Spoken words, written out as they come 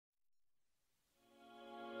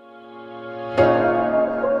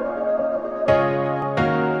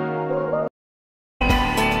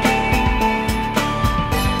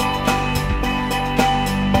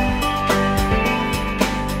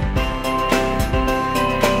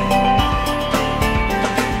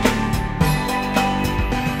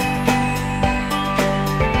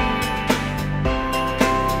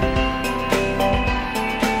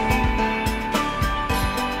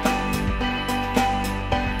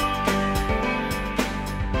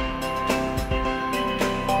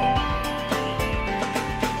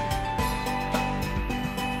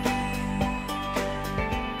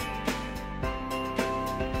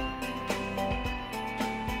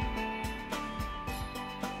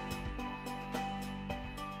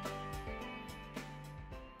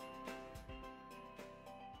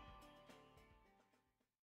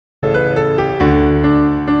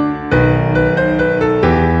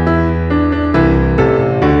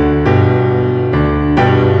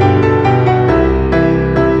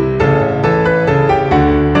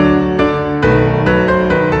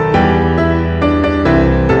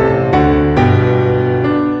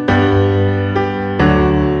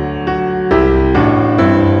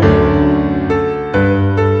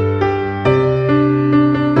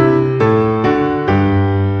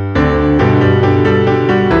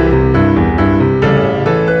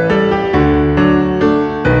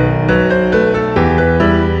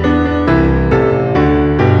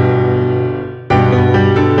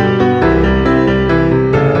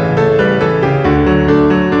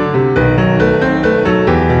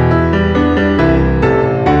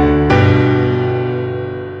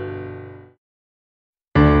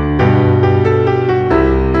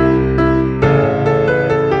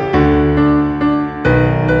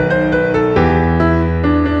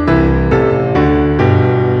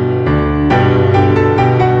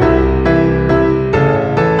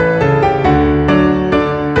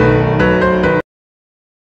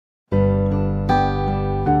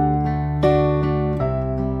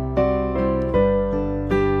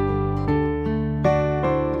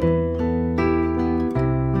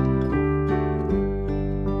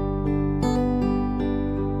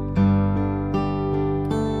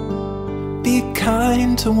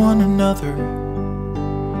kind to one another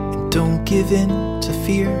and don't give in to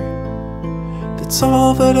fear. That's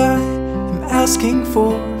all that I am asking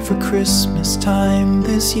for Christmas time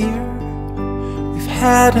this year. We've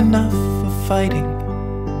had enough of fighting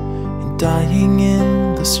and dying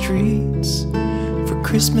in the streets. For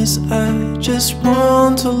Christmas I just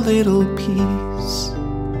want a little peace.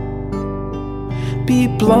 Be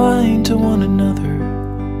blind to one another,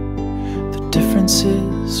 the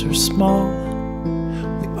differences are small.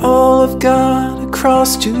 We all have got a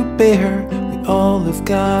cross to bear, we all have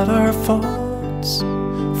got our faults.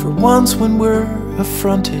 For once when we're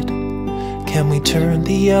affronted, can we turn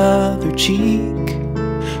the other cheek?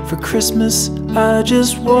 For Christmas I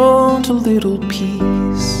just want a little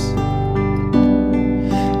peace.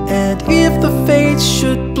 And if the fates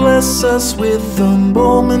should bless us with a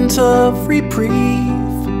moment of reprieve,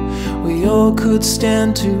 we all could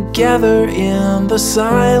stand together in the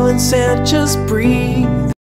silence and just breathe.